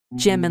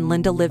Jim and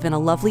Linda live in a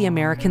lovely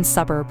American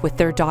suburb with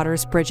their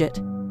daughters Bridget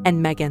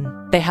and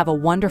Megan. They have a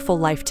wonderful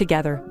life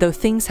together, though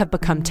things have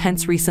become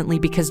tense recently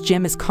because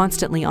Jim is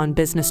constantly on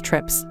business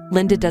trips.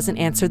 Linda doesn't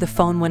answer the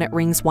phone when it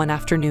rings one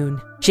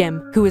afternoon. Jim,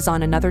 who is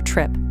on another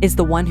trip, is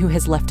the one who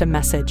has left a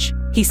message.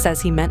 He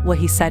says he meant what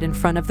he said in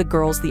front of the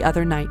girls the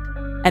other night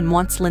and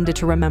wants Linda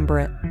to remember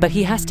it, but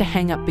he has to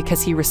hang up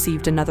because he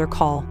received another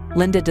call.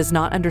 Linda does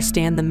not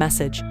understand the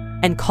message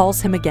and calls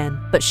him again,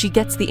 but she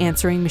gets the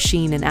answering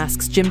machine and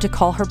asks Jim to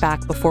call her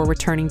back before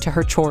returning to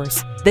her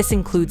chores. This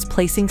includes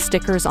placing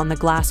stickers on the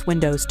glass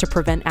windows to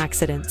prevent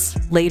accidents.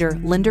 Later,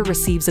 Linda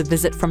receives a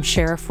visit from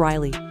Sheriff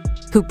Riley,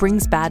 who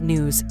brings bad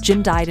news.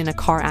 Jim died in a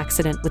car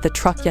accident with a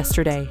truck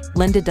yesterday.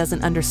 Linda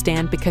doesn't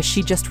understand because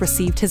she just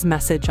received his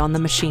message on the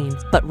machine,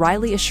 but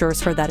Riley assures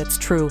her that it's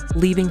true,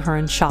 leaving her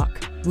in shock.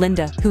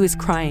 Linda, who is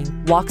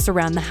crying, walks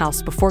around the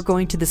house before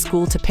going to the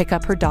school to pick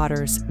up her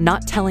daughters,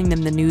 not telling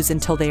them the news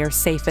until they are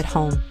safe at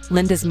home.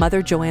 Linda's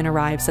mother Joanne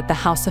arrives at the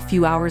house a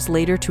few hours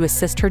later to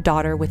assist her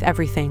daughter with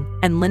everything,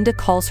 and Linda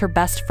calls her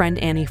best friend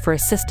Annie for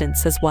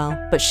assistance as well,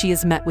 but she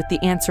is met with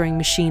the answering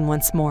machine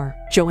once more.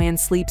 Joanne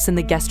sleeps in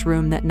the guest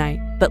room that night,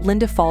 but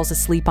Linda falls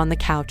asleep on the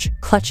couch,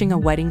 clutching a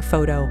wedding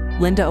photo.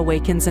 Linda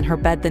awakens in her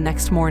bed the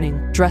next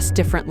morning, dressed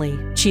differently.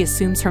 She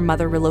assumes her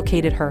mother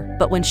relocated her,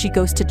 but when she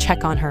goes to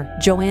check on her,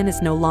 Joanne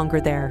is no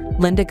longer there.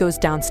 Linda goes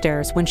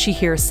downstairs when she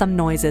hears some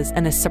noises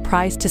and is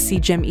surprised to see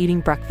Jim eating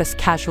breakfast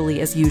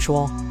casually as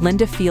usual.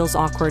 Linda feels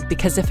awkward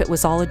because if it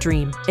was all a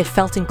dream, it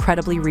felt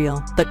incredibly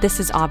real, but this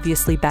is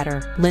obviously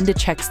better. Linda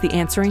checks the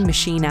answering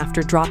machine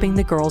after dropping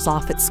the girls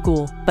off at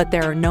school, but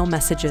there are no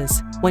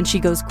messages. When she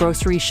goes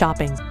grocery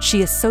shopping,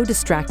 she is so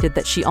distracted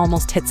that she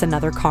almost hits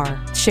another car.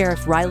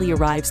 Sheriff Riley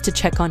arrives to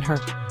check on her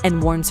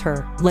and warns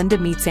her. Linda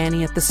meets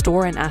Annie at the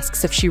store and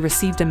asks if she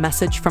received a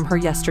message from her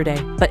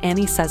yesterday, but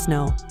Annie says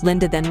no.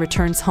 Linda then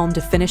returns home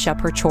to finish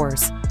up her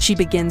chores. She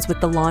begins with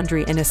the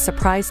laundry and is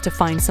surprised to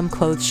find some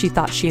clothes she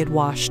thought she had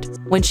washed.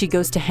 When she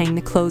goes to hang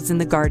the clothes in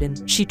the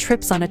garden, she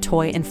trips on a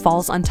toy and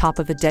falls on top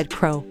of a dead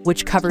crow,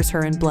 which covers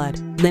her in blood.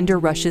 Linda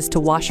rushes to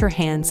wash her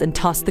hands and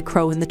toss the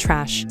crow in the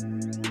trash.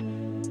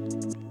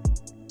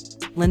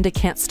 Linda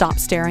can't stop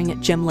staring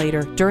at Jim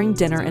later, during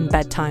dinner and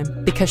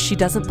bedtime, because she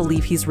doesn't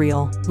believe he's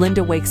real.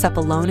 Linda wakes up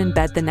alone in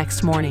bed the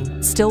next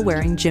morning, still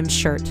wearing Jim's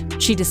shirt.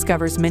 She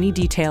discovers many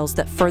details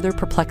that further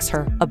perplex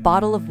her: a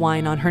bottle of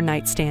wine on her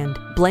nightstand,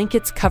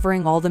 blankets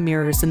covering all the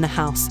mirrors in the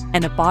house,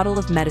 and a bottle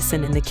of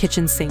medicine in the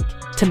kitchen sink.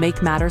 To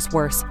make matters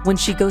worse, when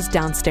she goes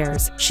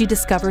downstairs, she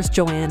discovers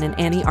Joanne and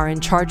Annie are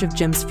in charge of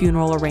Jim's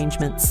funeral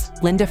arrangements.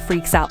 Linda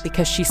freaks out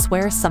because she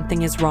swears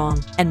something is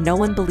wrong, and no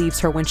one believes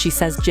her when she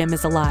says Jim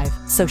is alive,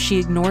 so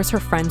she ignores her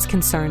friends'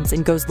 concerns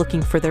and goes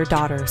looking for their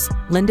daughters.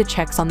 Linda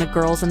checks on the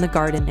girls in the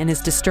garden and is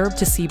disturbed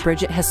to see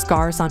Bridget has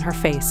scars on her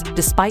face,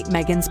 despite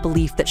Megan's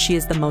belief that she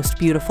is the most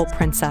beautiful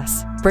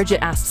princess.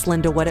 Bridget asks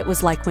Linda what it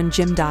was like when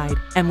Jim died,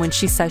 and when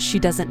she says she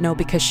doesn't know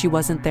because she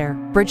wasn't there,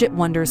 Bridget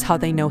wonders how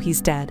they know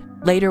he's dead.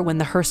 Later, when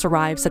the hearse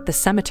arrives at the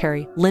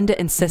cemetery, Linda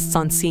insists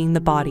on seeing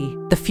the body.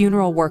 The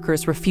funeral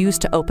workers refuse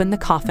to open the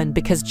coffin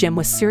because Jim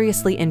was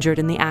seriously injured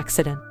in the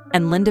accident,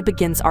 and Linda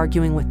begins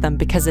arguing with them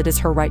because it is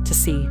her right to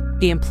see.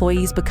 The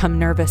employees become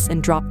nervous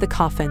and drop the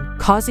coffin,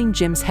 causing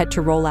Jim's head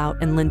to roll out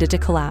and Linda to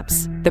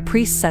collapse. The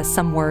priest says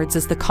some words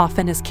as the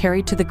coffin is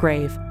carried to the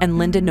grave, and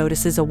Linda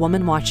notices a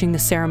woman watching the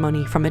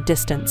ceremony from a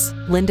distance.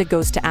 Linda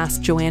goes to ask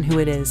Joanne who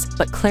it is,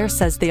 but Claire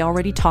says they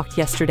already talked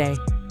yesterday,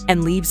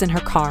 and leaves in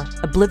her car,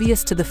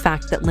 oblivious to the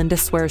fact that Linda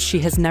swears she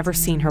has never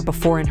seen her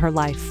before in her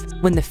life.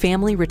 When the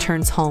family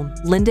returns home,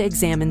 Linda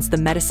examines the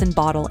medicine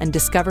bottle and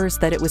discovers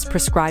that it was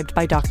prescribed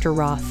by Dr.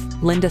 Roth.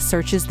 Linda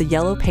searches the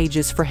yellow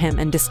pages for him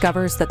and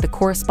discovers that the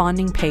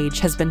corresponding page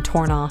has been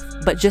torn off,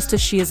 but just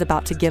as she is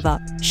about to give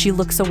up, she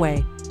looks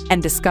away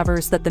and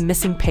discovers that the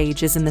missing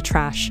page is in the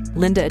trash.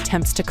 Linda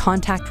attempts to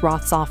contact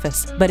Roth's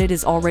office, but it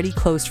is already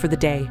closed for the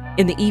day.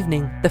 In the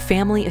evening, the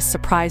family is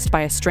surprised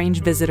by a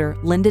strange visitor.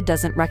 Linda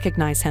doesn't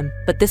recognize him,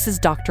 but this is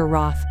Dr.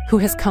 Roth, who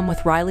has come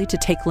with Riley to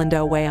take Linda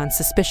away on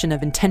suspicion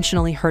of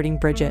intentionally hurting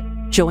Bridget.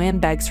 Joanne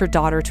begs her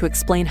daughter to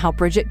explain how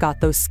Bridget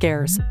got those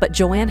scares, but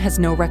Joanne has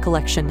no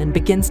recollection and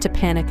begins to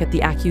panic at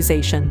the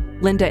accusation.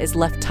 Linda is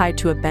left tied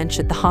to a bench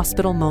at the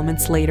hospital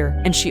moments later,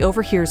 and she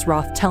overhears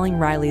Roth telling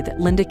Riley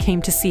that Linda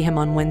came to see him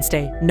on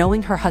Wednesday,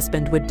 knowing her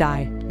husband would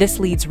die. This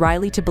leads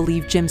Riley to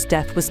believe Jim's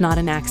death was not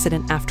an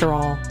accident after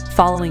all.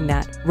 Following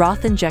that,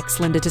 Roth injects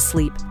Linda to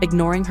sleep,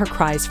 ignoring her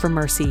cries for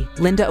mercy.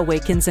 Linda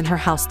awakens in her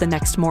house the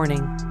next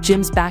morning.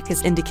 Jim's back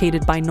is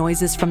indicated by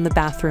noises from the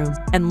bathroom,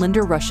 and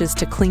Linda rushes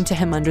to cling to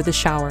him under the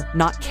shower,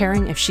 not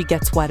caring if she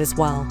gets wet as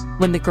well.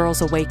 When the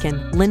girls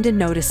awaken, Linda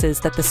notices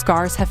that the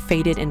scars have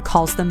faded and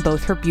calls them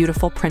both her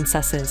beautiful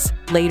princesses.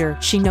 Later,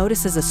 she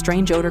notices a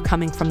strange odor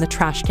coming from the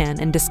trash can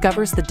and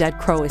discovers the dead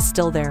crow is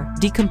still there,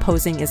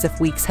 decomposing as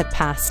if weeks had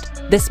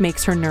passed. This This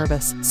makes her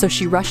nervous, so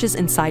she rushes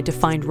inside to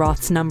find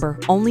Roth's number,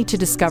 only to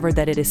discover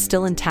that it is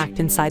still intact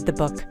inside the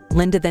book.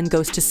 Linda then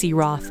goes to see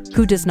Roth,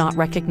 who does not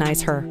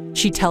recognize her.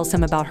 She tells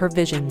him about her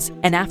visions,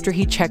 and after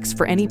he checks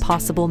for any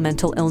possible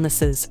mental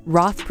illnesses,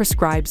 Roth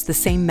prescribes the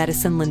same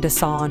medicine Linda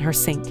saw on her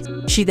sink.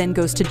 She then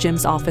goes to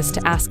Jim's office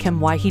to ask him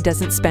why he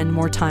doesn't spend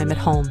more time at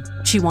home.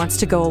 She wants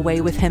to go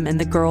away with him and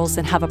the girls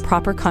and have a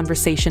proper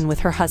conversation with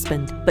her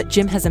husband, but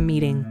Jim has a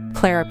meeting.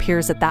 Claire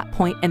appears at that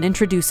point and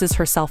introduces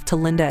herself to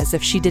Linda as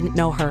if she didn't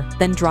know her,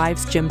 then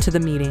drives Jim to the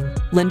meeting.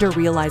 Linda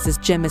realizes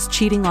Jim is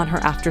cheating on her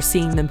after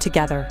seeing them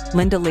together.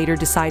 Linda later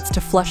decides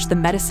to flush the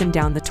medicine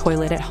down the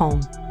toilet at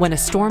home. When a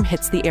storm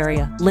hits the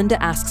area,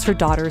 Linda asks her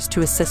daughters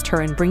to assist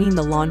her in bringing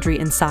the laundry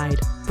inside.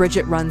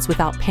 Bridget runs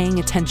without paying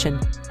attention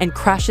and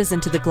crashes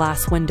into the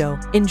glass window,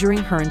 injuring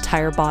her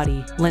entire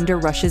body. Linda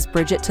rushes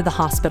Bridget to the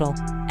hospital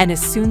and is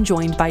soon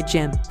joined by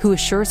Jim, who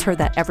assures her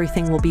that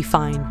everything will be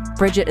fine.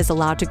 Bridget is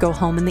allowed to go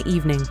home in the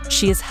evening.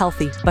 She is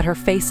healthy, but her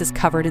face is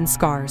covered in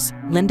scars.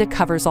 Linda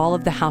covers all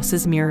of the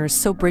house's mirrors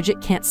so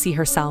Bridget can't see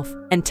herself,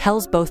 and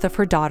tells both of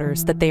her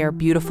daughters that they are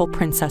beautiful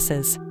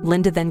princesses.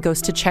 Linda then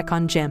goes to check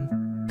on Jim,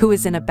 who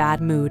is in a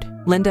bad mood.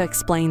 Linda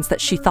explains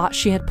that she thought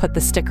she had put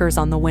the stickers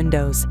on the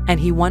windows, and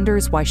he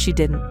wonders why she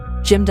didn't.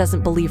 Jim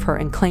doesn't believe her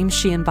and claims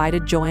she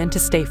invited Joanne to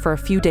stay for a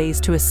few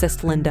days to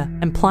assist Linda,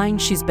 implying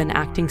she's been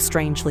acting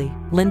strangely.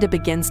 Linda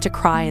begins to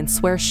cry and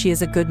swears she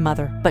is a good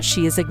mother, but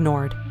she is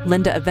ignored.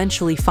 Linda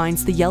eventually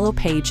finds the yellow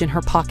page in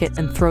her pocket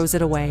and throws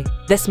it away.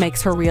 This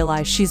makes her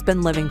realize she's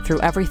been living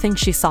through everything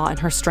she saw in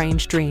her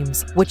strange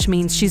dreams, which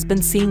means she's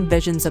been seeing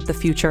visions of the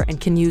future and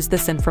can use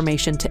this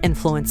information to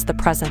influence the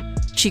present.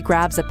 She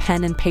grabs a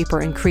pen and paper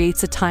and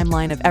creates a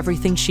timeline of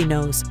everything she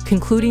knows,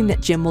 concluding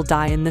that Jim will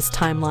die in this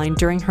timeline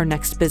during her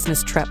next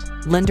business trip.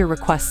 Linda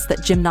requests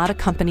that Jim not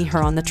accompany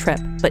her on the trip,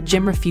 but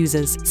Jim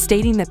refuses,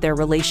 stating that their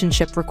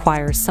relationship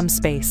requires some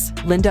space.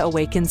 Linda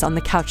awakens on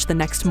the couch the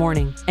next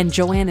morning, and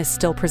Joanne is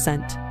still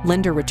present.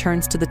 Linda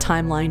returns to the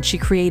timeline she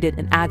created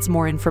and adds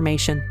more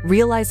information,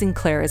 realizing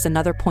Claire is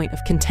another point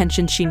of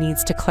contention she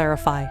needs to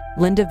clarify.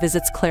 Linda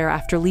visits Claire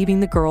after leaving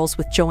the girls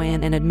with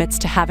Joanne and admits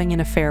to having an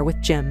affair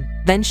with Jim.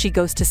 Then she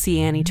goes to see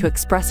Annie to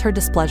express her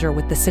displeasure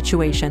with the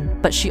situation,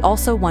 but she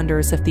also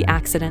wonders if the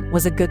accident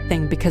was a good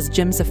thing because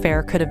Jim's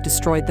affair could have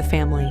destroyed the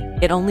family.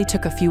 It only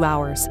took a few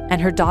hours,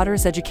 and her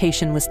daughter's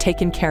education was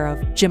taken care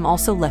of. Jim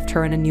also left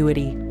her an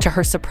annuity. To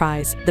her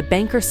surprise, the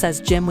banker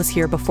says Jim was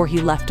here before he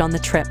left on the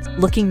trip,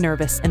 looking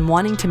nervous and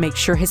wanting to make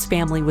sure his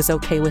family was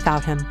okay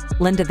without him.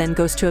 Linda then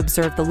goes to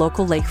observe the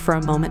local lake for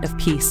a moment of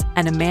peace,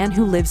 and a man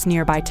who lives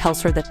nearby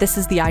tells her that this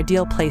is the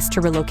ideal place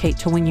to relocate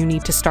to when you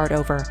need to start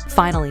over.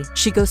 Finally,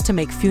 she goes to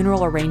make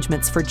funeral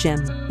arrangements for Jim.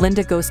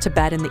 Linda goes to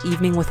bed in the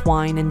evening with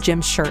wine and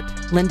Jim's shirt.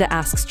 Linda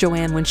asks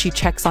Joanne when she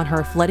checks on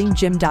her if letting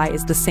Jim die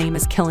is the same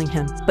as killing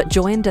him, but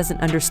Joanne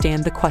doesn't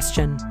understand the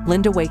question.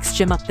 Linda wakes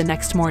Jim up the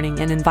next morning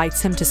and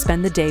invites him to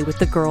spend the day with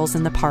the girls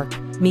in the park.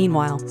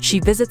 Meanwhile, she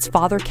visits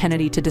Father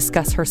Kennedy to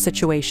discuss her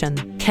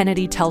situation.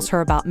 Kennedy tells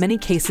her about many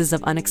cases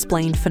of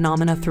unexplained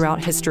phenomena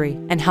throughout history,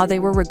 and how they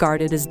were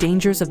regarded as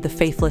dangers of the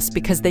faithless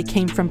because they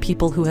came from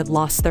people who had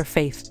lost their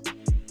faith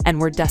and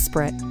were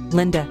desperate.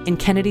 Linda, in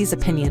Kennedy's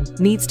opinion,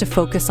 needs to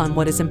focus on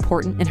what is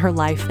important in her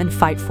life and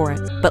fight for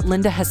it, but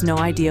Linda has no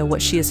idea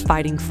what she is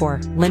fighting for.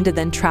 Linda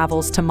then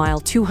travels to mile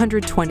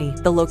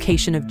 220, the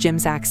location of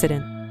Jim's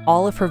accident.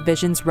 All of her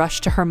visions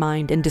rush to her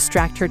mind and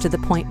distract her to the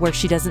point where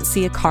she doesn't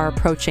see a car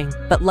approaching,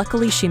 but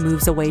luckily she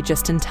moves away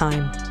just in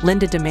time.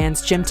 Linda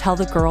demands Jim tell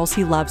the girls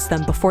he loves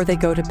them before they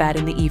go to bed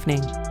in the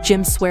evening.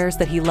 Jim swears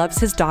that he loves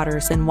his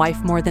daughters and wife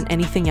more than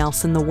anything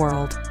else in the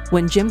world.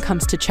 When Jim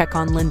comes to check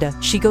on Linda,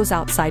 she goes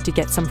outside to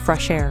get some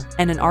fresh air,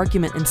 and an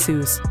argument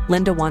ensues.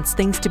 Linda wants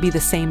things to be the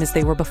same as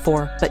they were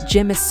before, but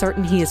Jim is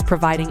certain he is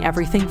providing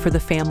everything for the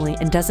family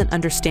and doesn't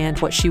understand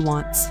what she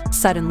wants.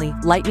 Suddenly,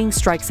 lightning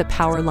strikes a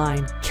power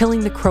line,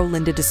 killing the crow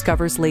Linda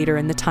discovers later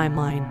in the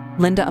timeline.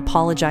 Linda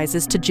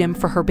apologizes to Jim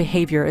for her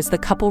behavior as the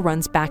couple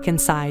runs back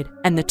inside,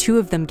 and the two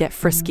of them get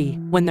frisky.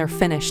 When they're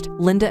finished,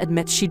 Linda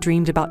admits she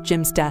dreamed about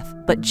Jim's death,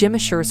 but Jim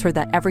assures her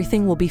that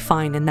everything will be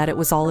fine and that it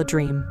was all a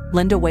dream.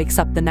 Linda wakes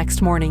up the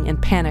next morning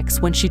and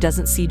panics when she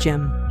doesn't see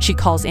Jim. She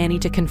calls Annie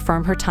to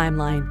confirm her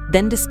timeline,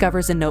 then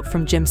discovers a note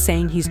from Jim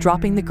saying he's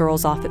dropping the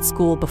girls off at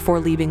school before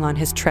leaving on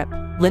his trip.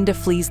 Linda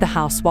flees the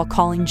house while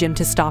calling Jim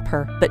to stop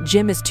her, but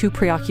Jim is too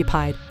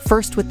preoccupied,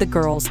 first with the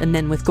girls and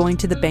then with going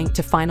to the bank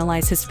to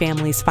finalize his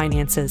family's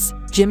finances.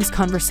 Jim's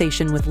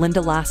conversation with Linda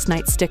last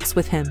night sticks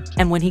with him,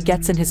 and when he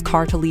gets in his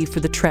car to leave for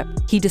the trip,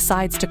 he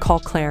decides to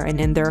call Claire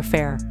and end their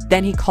affair.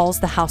 Then he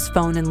calls the house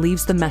phone and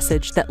leaves the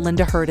message that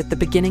Linda heard at the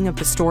beginning of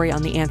the story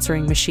on the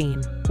answering machine.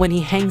 machine. When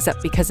he hangs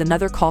up because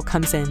another call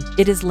comes in,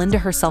 it is Linda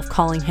herself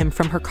calling him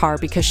from her car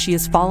because she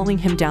is following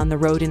him down the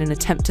road in an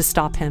attempt to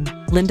stop him.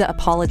 Linda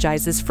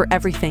apologizes for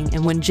everything,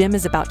 and when Jim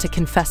is about to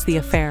confess the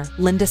affair,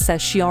 Linda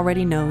says she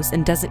already knows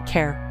and doesn't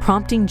care,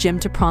 prompting Jim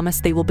to promise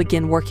they will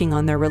begin working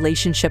on their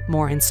relationship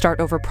more and start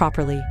over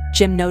properly.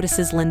 Jim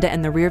notices Linda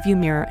in the rearview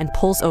mirror and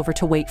pulls over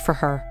to wait for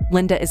her.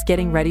 Linda is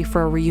getting ready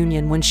for a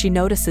reunion when she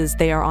notices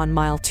they are on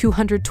mile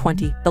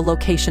 220, the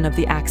location of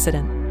the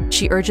accident.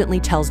 She urgently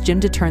tells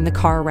Jim to turn the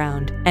car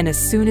around, and as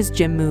soon as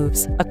Jim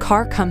moves, a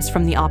car comes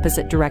from the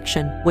opposite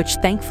direction, which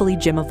thankfully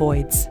Jim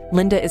avoids.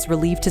 Linda is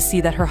relieved to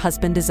see that her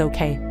husband is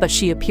okay, but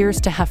she appears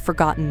to have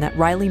forgotten that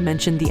Riley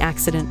mentioned the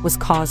accident was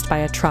caused by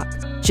a truck.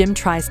 Jim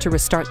tries to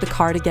restart the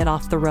car to get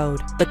off the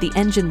road, but the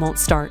engine won't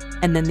start,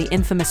 and then the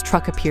infamous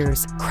truck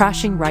appears,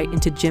 crashing right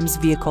into Jim's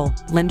vehicle.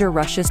 Linda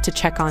rushes to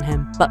check on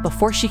him, but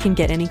before she can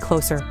get any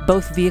closer,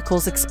 both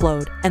vehicles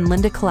explode, and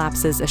Linda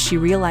collapses as she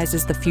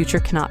realizes the future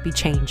cannot be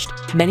changed.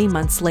 Many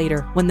months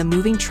later, when the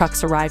moving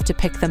trucks arrive to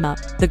pick them up,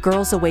 the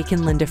girls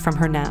awaken Linda from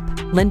her nap.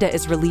 Linda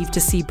is relieved to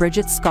see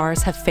Bridget's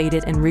scars have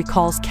faded and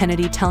recalls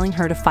Kennedy telling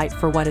her to fight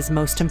for what is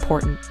most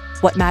important.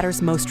 What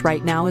matters most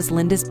right now is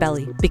Linda's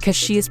belly, because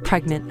she is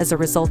pregnant as a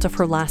result of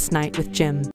her last night with Jim.